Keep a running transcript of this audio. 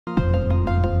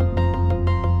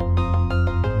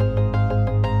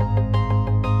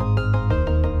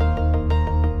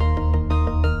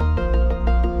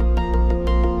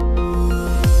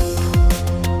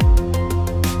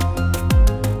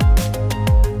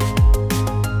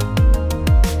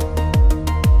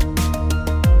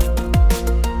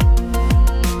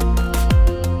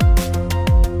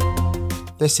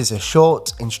This is a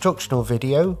short instructional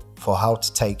video for how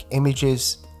to take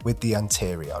images with the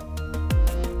ANTERION.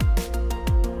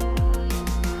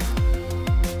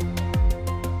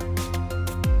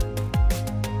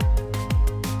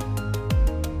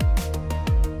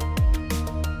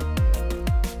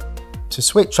 To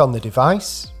switch on the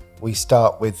device, we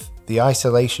start with the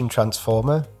isolation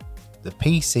transformer, the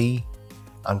PC,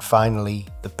 and finally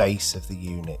the base of the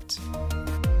unit.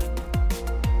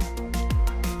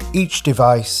 Each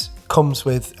device comes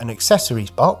with an accessories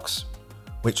box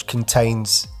which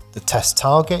contains the test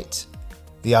target,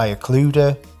 the eye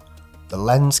occluder, the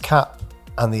lens cap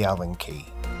and the Allen key.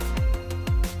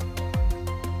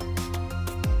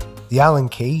 The Allen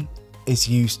key is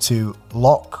used to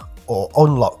lock or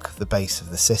unlock the base of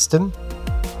the system.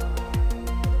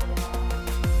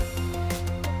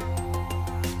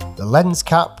 The lens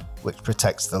cap, which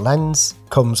protects the lens,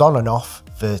 comes on and off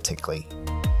vertically.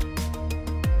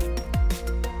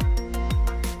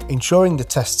 Ensuring the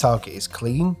test target is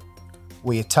clean,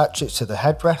 we attach it to the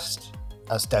headrest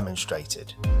as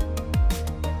demonstrated.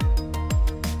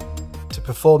 To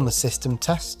perform the system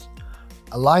test,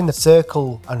 align the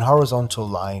circle and horizontal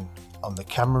line on the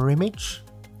camera image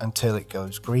until it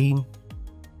goes green,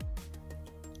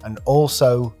 and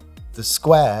also the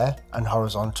square and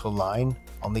horizontal line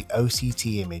on the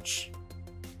OCT image.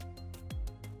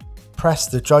 Press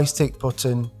the joystick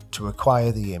button to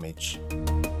acquire the image.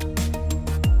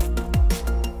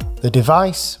 The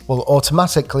device will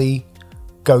automatically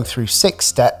go through 6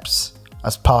 steps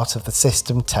as part of the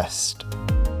system test.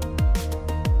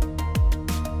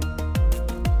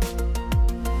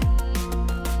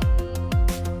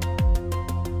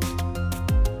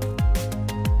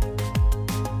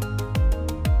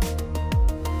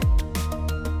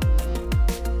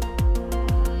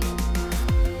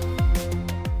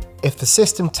 If the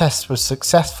system test was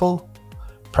successful,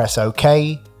 press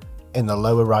OK in the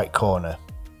lower right corner.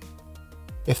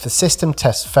 If the system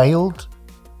test failed,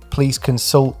 please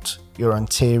consult your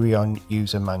ANTERION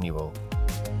user manual.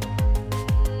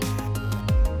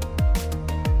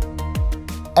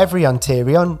 Every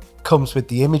ANTERION comes with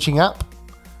the imaging app.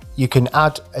 You can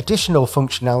add additional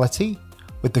functionality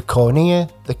with the Cornea,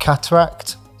 the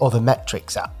Cataract or the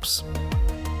Metrics apps.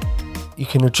 You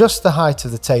can adjust the height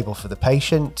of the table for the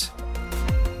patient,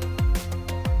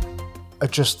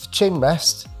 adjust the chin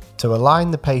rest to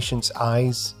align the patient's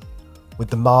eyes with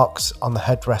the marks on the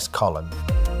headrest column.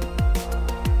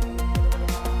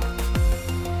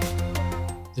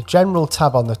 The General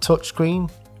tab on the touchscreen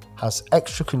has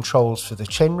extra controls for the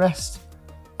chin rest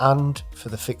and for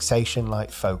the fixation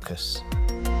light focus.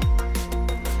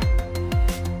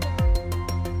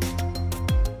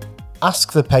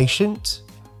 Ask the patient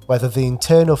whether the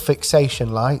internal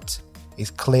fixation light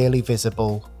is clearly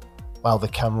visible while the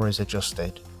camera is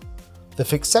adjusted. The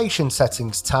Fixation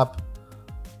Settings tab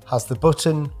has the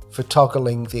button for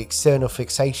toggling the external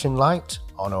fixation light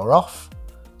on or off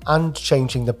and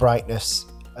changing the brightness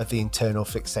of the internal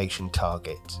fixation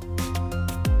target.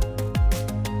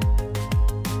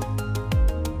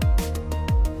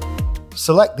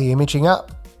 Select the imaging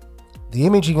app. The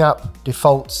imaging app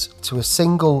defaults to a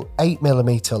single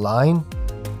 8mm line.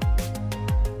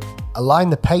 Align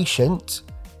the patient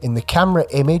in the camera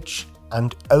image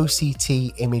and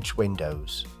OCT image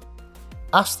windows.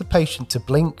 Ask the patient to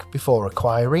blink before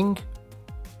acquiring.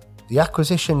 The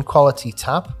Acquisition Quality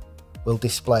tab will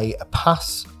display a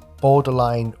pass,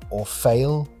 borderline or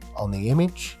fail on the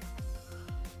image.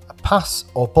 A pass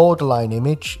or borderline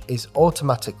image is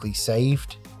automatically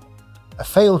saved. A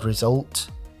failed result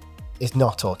is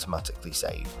not automatically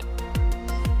saved.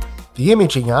 The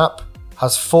imaging app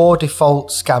has 4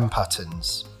 default scan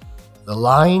patterns: the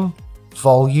line,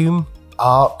 volume,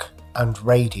 arc and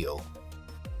radial.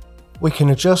 We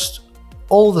can adjust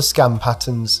all the scan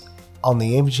patterns on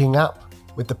the imaging app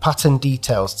with the Pattern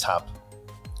Details tab.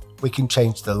 We can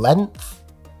change the length,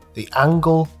 the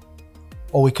angle,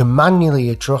 or we can manually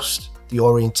adjust the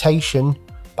orientation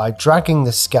by dragging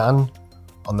the scan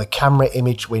on the camera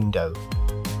image window.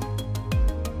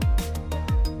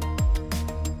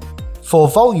 For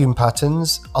volume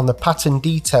patterns on the Pattern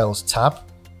Details tab,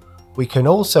 we can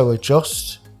also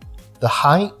adjust the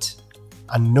height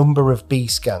and number of B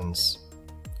scans.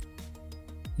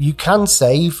 You can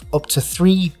save up to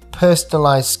 3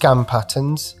 personalised scan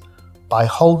patterns by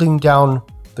holding down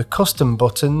the custom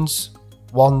buttons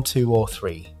 1, 2 or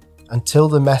 3 until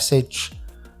the message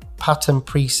 "Pattern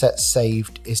preset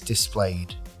saved" is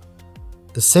displayed.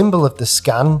 The symbol of the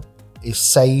scan is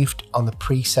saved on the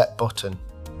preset button.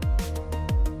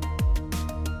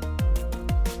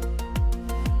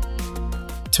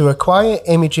 To acquire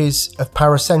images of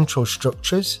paracentral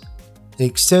structures, the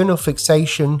external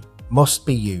fixation must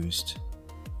be used.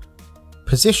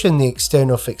 Position the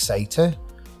external fixator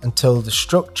until the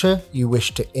structure you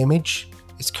wish to image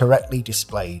is correctly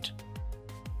displayed.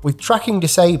 With tracking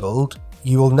disabled,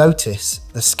 you will notice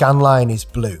the scan line is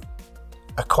blue.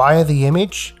 Acquire the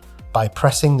image by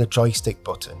pressing the joystick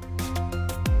button.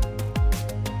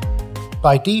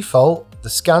 By default, the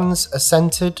scans are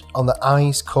centered on the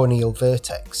eye's corneal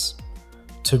vertex.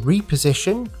 To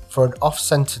reposition for an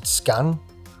off-centered scan,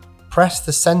 press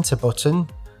the center button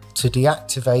to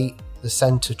deactivate the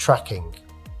center tracking.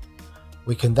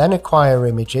 We can then acquire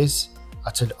images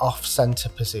at an off-center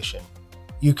position.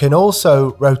 You can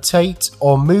also rotate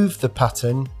or move the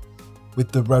pattern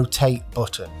with the rotate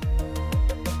button.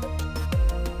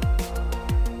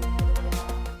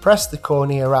 Press the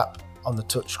Cornea app on the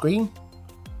touchscreen.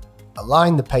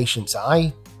 Align the patient's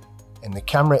eye in the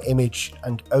camera image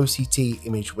and OCT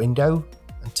image window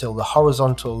until the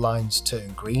horizontal lines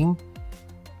turn green.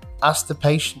 Ask the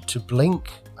patient to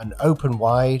blink and open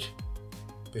wide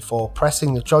before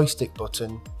pressing the joystick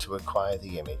button to acquire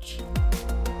the image.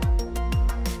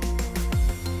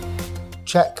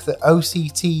 Check that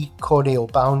OCT corneal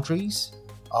boundaries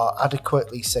are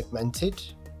adequately segmented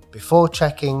before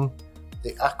checking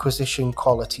the acquisition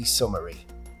quality summary,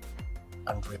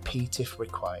 and repeat if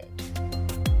required.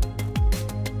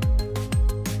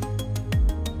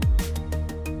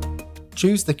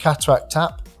 Choose the Cataract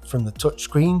app from the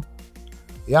touchscreen.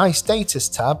 The Eye Status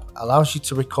tab allows you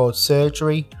to record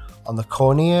surgery on the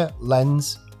cornea,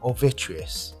 lens or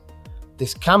vitreous.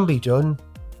 This can be done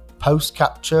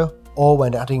post-capture or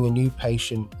when adding a new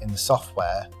patient in the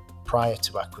software prior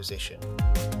to acquisition.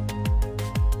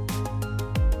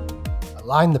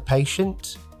 Align the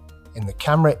patient in the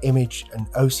camera image and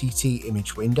OCT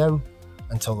image window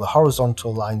until the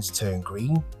horizontal lines turn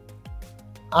green.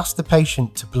 Ask the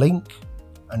patient to blink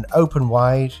and open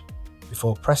wide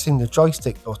before pressing the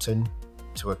joystick button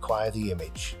to acquire the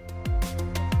image.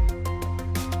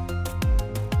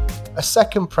 A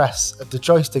second press of the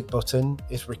joystick button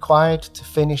is required to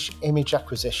finish image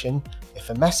acquisition if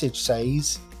a message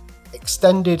says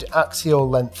 "Extended axial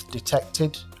length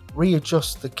detected,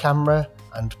 readjust the camera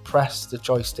and press the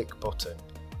joystick button."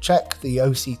 Check the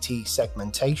OCT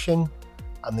segmentation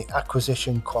and the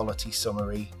acquisition quality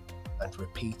summary and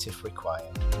repeat if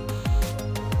required.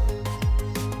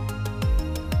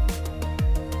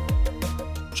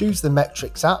 Choose the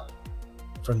Metrics app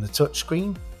from the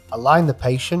touchscreen. Align the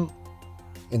patient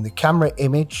in the camera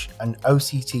image and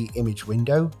OCT image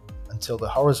window until the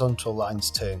horizontal lines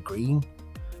turn green.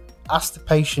 Ask the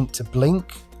patient to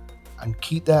blink and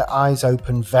keep their eyes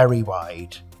open very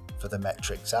wide for the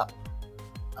Metrics app,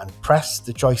 and press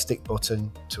the joystick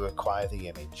button to acquire the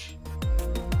image.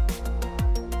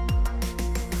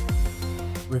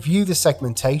 Review the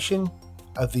segmentation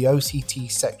of the OCT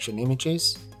section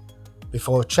images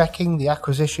before checking the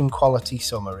acquisition quality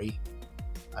summary,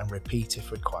 and repeat if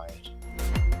required.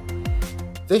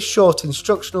 This short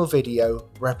instructional video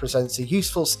represents a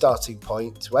useful starting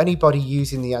point to anybody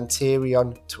using the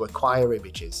ANTERION to acquire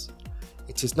images.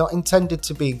 It is not intended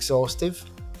to be exhaustive,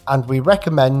 and we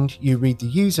recommend you read the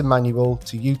user manual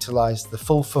to utilise the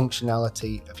full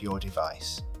functionality of your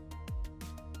device.